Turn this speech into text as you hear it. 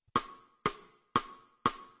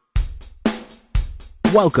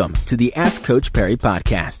Welcome to the Ask Coach Perry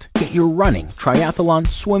podcast. Get your running, triathlon,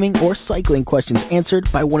 swimming, or cycling questions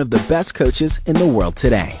answered by one of the best coaches in the world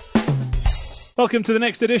today. Welcome to the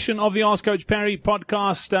next edition of the Ask Coach Perry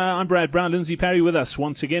podcast. I'm Brad Brown, Lindsay Perry with us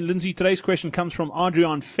once again. Lindsay, today's question comes from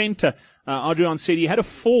Adrian Fenter. Adrian said he had a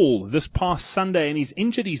fall this past Sunday and he's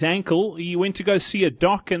injured his ankle. He went to go see a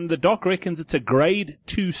doc and the doc reckons it's a grade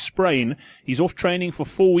 2 sprain. He's off training for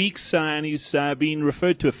 4 weeks and he's been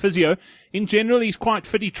referred to a physio. In general, he's quite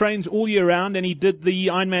fit. He trains all year round and he did the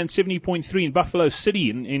Ironman 70.3 in Buffalo City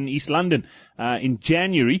in East London in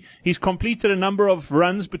January. He's completed a number of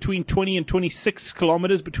runs between 20 and 26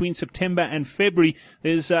 kilometers between September and February.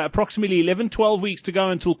 There's approximately 11-12 weeks to go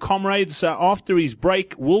until Comrades after his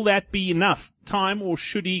break. Will that be enough time or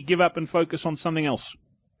should he give up and focus on something else?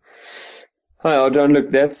 Hi, Adrian.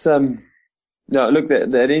 Look, that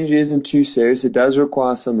injury isn't too serious. It does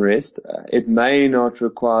require some rest. It may not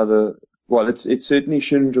require it certainly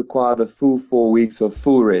shouldn't require the full 4 weeks of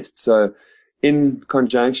full rest. So in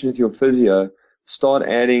conjunction with your physio, start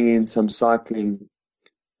adding in some cycling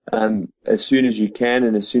as soon as you can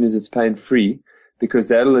and as soon as it's pain-free, because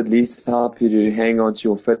that'll at least help you to hang on to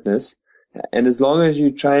your fitness. And as long as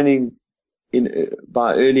you're training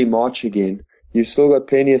by early March again, you've still got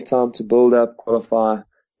plenty of time to build up, qualify,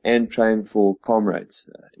 and train for Comrades.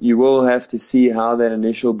 You will have to see how that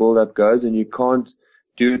initial build-up goes, and you can't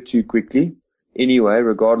do it too quickly. Anyway,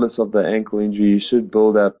 regardless of the ankle injury, you should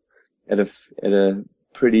build up at a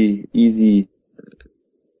pretty easy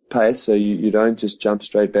pace, so you don't just jump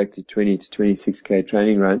straight back to 20 to 26k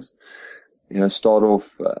training runs. Start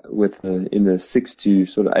off in the 6 to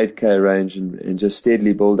sort of 8k range and just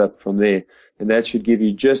steadily build up from there. And that should give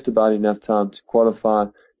you just about enough time to qualify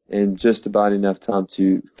and just about enough time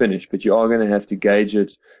to finish. But you are going to have to gauge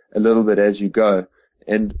it a little bit as you go.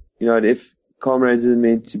 And, if Comrades isn't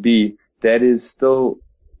meant to be, that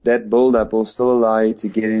build up will still allow you to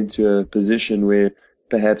get into a position where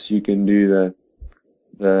perhaps you can do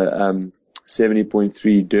the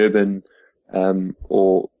 70.3 Durban,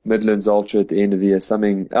 or Midlands Ultra at the end of the year,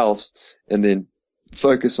 something else, and then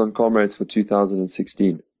focus on Comrades for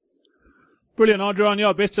 2016. Brilliant, Adrian.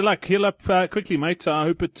 Yeah, best of luck. Heal up quickly, mate. I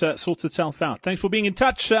hope it sorts itself out. Thanks for being in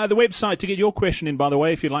touch. The website to get your question in, by the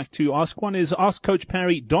way, if you'd like to ask one, is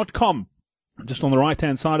askcoachperry.com. Just on the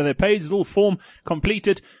right-hand side of that page, a little form, complete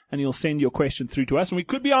it, and you'll send your question through to us, and we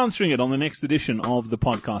could be answering it on the next edition of the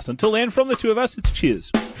podcast. Until then, from the two of us, it's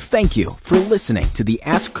cheers. Thank you for listening to the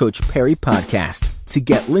Ask Coach Perry podcast. To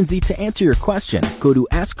get Lindsay to answer your question, go to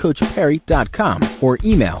askcoachperry.com or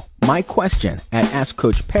email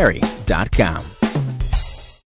myquestion@askcoachperry.com.